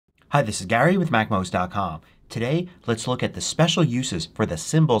Hi, this is Gary with MACMOST.com. Today, let's look at the special uses for the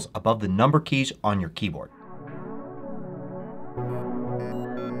symbols above the number keys on your keyboard.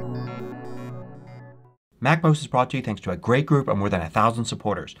 MACMOST is brought to you thanks to a great group of more than 1,000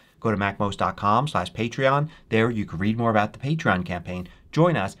 supporters. Go to MACMOST.com/Patreon. There you can read more about the Patreon campaign,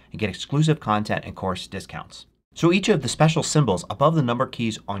 join us, and get exclusive content and course discounts. So each of the special symbols above the number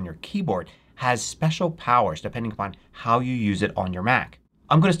keys on your keyboard has special powers depending upon how you use it on your Mac.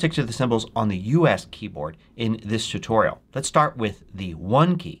 I'm going to stick to the symbols on the US keyboard in this tutorial. Let's start with the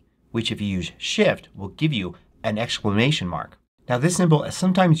 1 key, which if you use Shift will give you an exclamation mark. Now this symbol is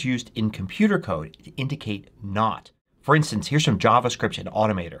sometimes used in computer code to indicate not. For instance, here's some JavaScript in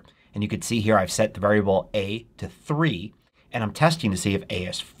Automator. And you can see here I've set the variable a to 3 and I'm testing to see if a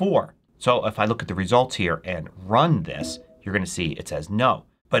is 4. So if I look at the results here and run this, you're going to see it says no.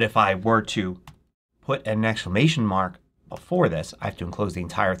 But if I were to put an exclamation mark before this, I have to enclose the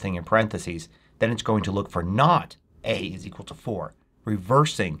entire thing in parentheses, then it's going to look for not a is equal to 4,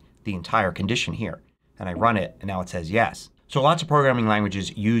 reversing the entire condition here. And I run it and now it says yes. So lots of programming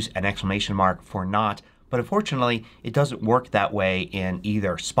languages use an exclamation mark for not, but unfortunately it doesn't work that way in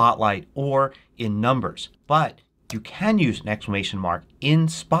either Spotlight or in Numbers. But you can use an exclamation mark in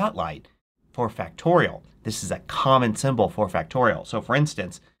Spotlight for Factorial. This is a common symbol for Factorial. So for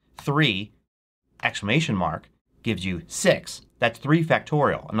instance, 3 exclamation mark gives you 6. That's 3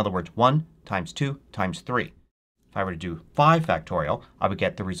 factorial. In other words, 1 times 2 times 3. If I were to do 5 factorial, I would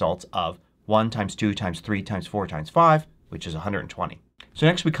get the results of 1 times 2 times 3 times 4 times 5, which is 120. So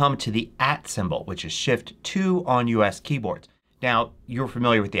next we come to the @ symbol, which is Shift 2 on US keyboards. Now you're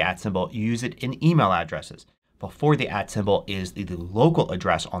familiar with the @ symbol. You use it in email addresses. Before the @ symbol is the local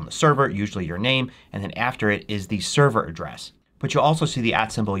address on the server, usually your name, and then after it is the server address. But you'll also see the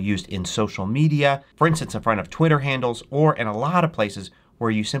 @ symbol used in social media, for instance in front of Twitter handles or in a lot of places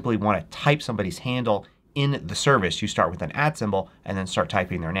where you simply want to type somebody's handle in the service. You start with an @ symbol and then start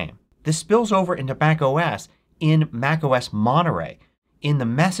typing their name. This spills over into macOS in macOS Monterey. In the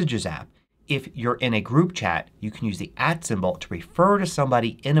Messages app, if you're in a group chat, you can use the @ symbol to refer to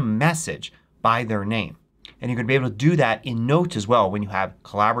somebody in a message by their name. And you're going to be able to do that in Notes as well when you have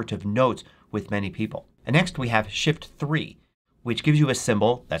collaborative notes with many people. And next we have Shift 3. Which gives you a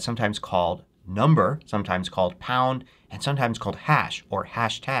symbol that's sometimes called number, sometimes called pound, and sometimes called hash or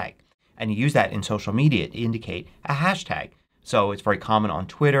hashtag. And you use that in social media to indicate a hashtag. So it's very common on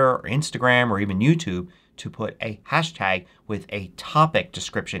Twitter or Instagram or even YouTube to put a hashtag with a topic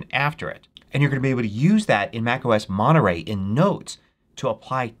description after it. And you're going to be able to use that in macOS Monterey in Notes to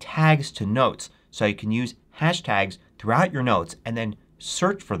apply tags to notes. So you can use hashtags throughout your notes and then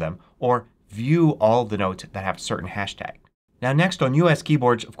search for them or view all of the notes that have a certain hashtag. Now next on US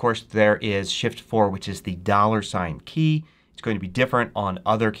keyboards, of course, there is Shift 4, which is the $ key. It's going to be different on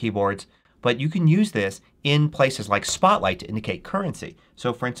other keyboards. But you can use this in places like Spotlight to indicate currency.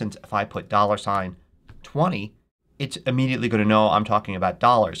 So for instance, if I put $20, it's immediately going to know I'm talking about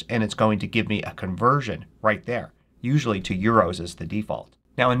dollars. And it's going to give me a conversion right there. Usually to euros is the default.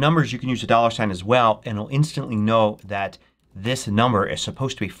 Now in Numbers you can use the $ as well and it'll instantly know that this number is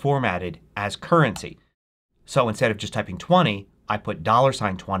supposed to be formatted as currency. So instead of just typing 20, I put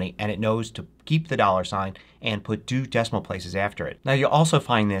 $20 and it knows to keep the $ and put 2 decimal places after it. Now you'll also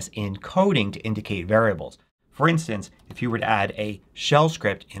find this in coding to indicate variables. For instance, if you were to add a shell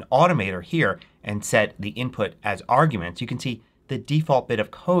script in Automator here and set the input as arguments, you can see the default bit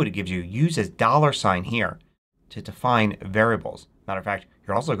of code it gives you uses $ here to define variables. Matter of fact,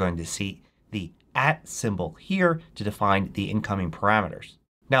 you're also going to see the @ symbol here to define the incoming parameters.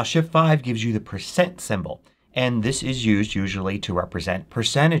 Now Shift 5 gives you the % symbol. And this is used usually to represent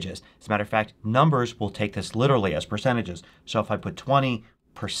percentages. As a matter of fact, Numbers will take this literally as percentages. So if I put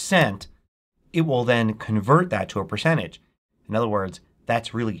 20%, it will then convert that to a percentage. In other words,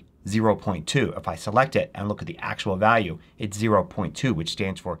 that's really 0.2. If I select it and look at the actual value, it's 0.2, which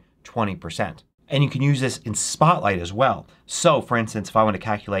stands for 20%. And you can use this in Spotlight as well. So for instance, if I want to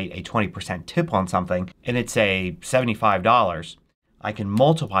calculate a 20% tip on something and it's say $75, I can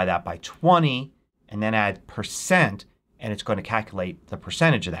multiply that by 20 and then add % and it's going to calculate the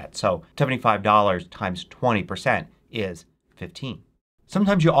percentage of that. So $75 times 20% is 15.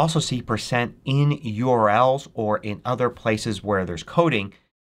 Sometimes you also see % in URLs or in other places where there's coding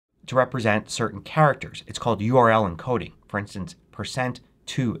to represent certain characters. It's called URL encoding. For instance,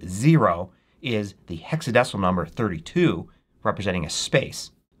 %20 is the hexadecimal number 32 representing a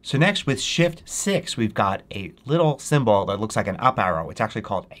space. So next with Shift 6 we've got a little symbol that looks like an up arrow. It's actually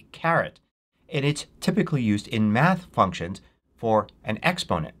called a caret. And it's typically used in math functions for an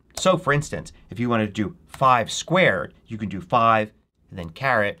exponent. So for instance, if you wanted to do 5 squared, you can do 5 and then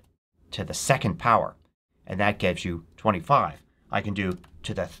caret to the second power, and that gives you 25. I can do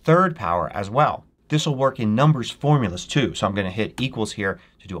to the third power as well. This will work in numbers formulas too. So I'm going to hit equals here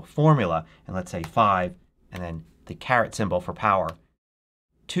to do a formula, and let's say 5 and then the caret symbol for power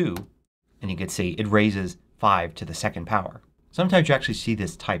 2, and you can see it raises 5 to the second power. Sometimes you actually see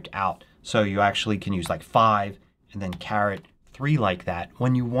this typed out. So you actually can use like 5 and then caret 3 like that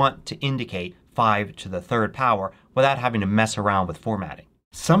when you want to indicate 5 to the third power without having to mess around with formatting.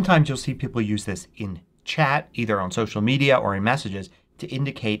 Sometimes you'll see people use this in chat, either on social media or in messages, to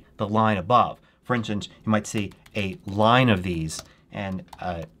indicate the line above. For instance, you might see a line of these and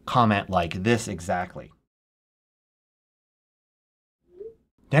a comment like this exactly.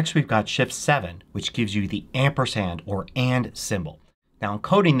 Next we've got Shift 7, which gives you the ampersand or and symbol. Now in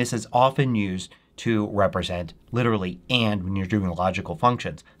coding this is often used to represent literally and when you're doing logical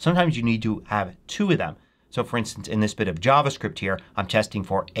functions. Sometimes you need to have two of them. So for instance in this bit of JavaScript here I'm testing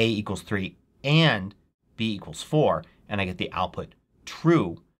for a equals 3 and b equals 4 and I get the output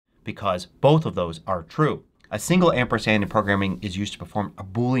true because both of those are true. A single ampersand in programming is used to perform a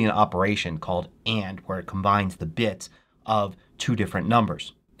Boolean operation called AND where it combines the bits of two different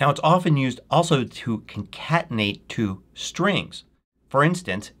numbers. Now it's often used also to concatenate two strings. For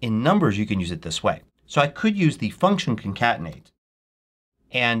instance, in numbers you can use it this way. So I could use the function concatenate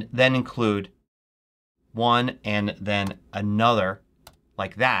and then include one and then another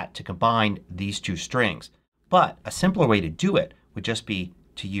like that to combine these two strings. But a simpler way to do it would just be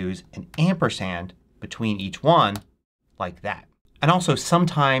to use an ampersand between each one like that. And also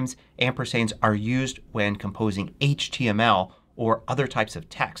sometimes ampersands are used when composing HTML or other types of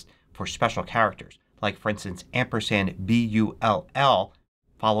text for special characters. Like for instance ampersand BULL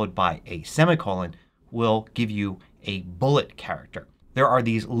followed by a semicolon will give you a bullet character. There are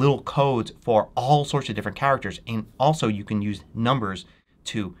these little codes for all sorts of different characters and also you can use numbers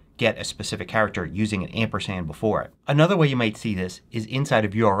to get a specific character using an ampersand before it. Another way you might see this is inside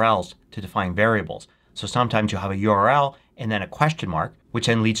of URLs to define variables. So sometimes you'll have a URL and then a question mark which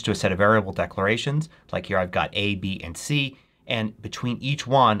then leads to a set of variable declarations. Like here I've got A, B, and C and between each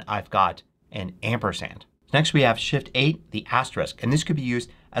one I've got an ampersand. Next we have Shift 8, the asterisk, and this could be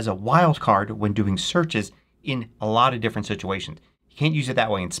used as a wildcard when doing searches in a lot of different situations. You can't use it that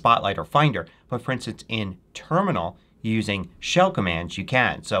way in Spotlight or Finder, but for instance in Terminal using shell commands you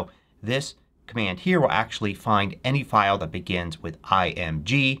can. So this command here will actually find any file that begins with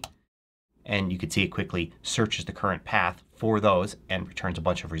img and you can see it quickly searches the current path for those and returns a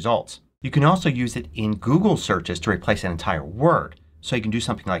bunch of results. You can also use it in Google searches to replace an entire word. So you can do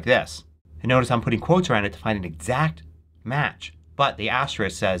something like this. And notice I'm putting quotes around it to find an exact match. But the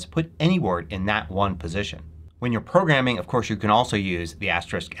asterisk says put any word in that one position. When you're programming, of course, you can also use the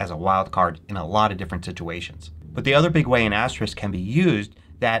asterisk as a wildcard in a lot of different situations. But the other big way an asterisk can be used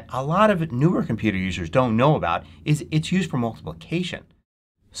that a lot of newer computer users don't know about is it's used for multiplication.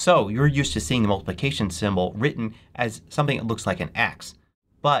 So you're used to seeing the multiplication symbol written as something that looks like an X.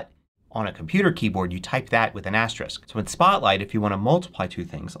 But on a computer keyboard you type that with an asterisk. So in Spotlight if you want to multiply two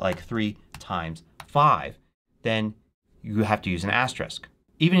things like 3 times 5 then you have to use an asterisk.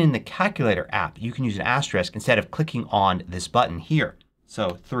 Even in the calculator app you can use an asterisk instead of clicking on this button here.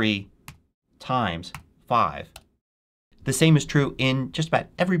 So 3 times 5. The same is true in just about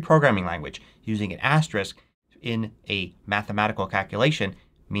every programming language. Using an asterisk in a mathematical calculation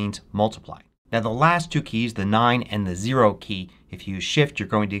means multiply. Now the last two keys, the 9 and the 0 key, if you use Shift you're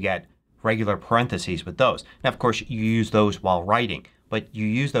going to get regular parentheses with those. Now of course you use those while writing, but you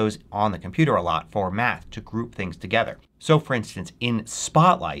use those on the computer a lot for math to group things together. So for instance in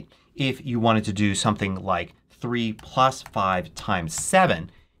Spotlight if you wanted to do something like 3 plus 5 times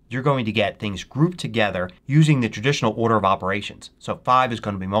 7 you're going to get things grouped together using the traditional order of operations. So 5 is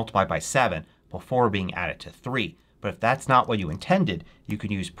going to be multiplied by 7 before being added to 3. But if that's not what you intended you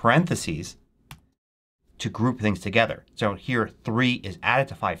can use parentheses to group things together. So here 3 is added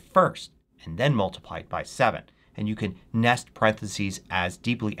to 5 first and then multiplied by 7. And you can nest parentheses as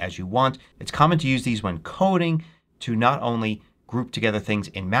deeply as you want. It's common to use these when coding to not only group together things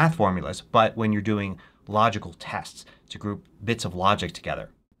in math formulas but when you're doing logical tests to group bits of logic together.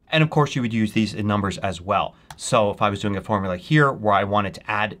 And of course you would use these in numbers as well. So if I was doing a formula here where I wanted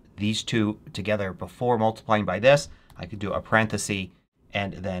to add these two together before multiplying by this I could do a parenthesis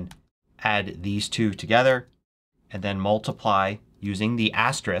and then add these two together and then multiply using the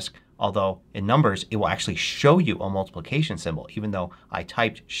asterisk. Although in numbers it will actually show you a multiplication symbol even though I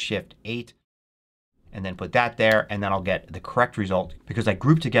typed Shift 8 and then put that there and then I'll get the correct result because I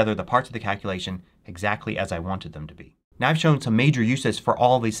grouped together the parts of the calculation exactly as I wanted them to be. Now I've shown some major uses for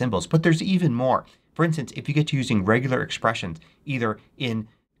all these symbols but there's even more. For instance if you get to using regular expressions either in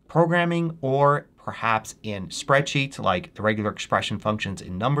programming or perhaps in spreadsheets like the regular expression functions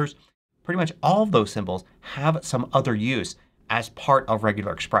in numbers. Pretty much all of those symbols have some other use as part of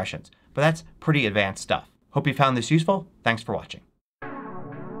regular expressions. But that's pretty advanced stuff. Hope you found this useful. Thanks for watching.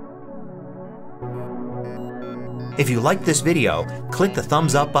 If you liked this video, click the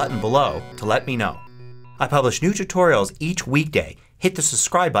thumbs up button below to let me know. I publish new tutorials each weekday. Hit the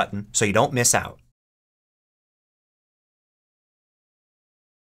subscribe button so you don't miss out.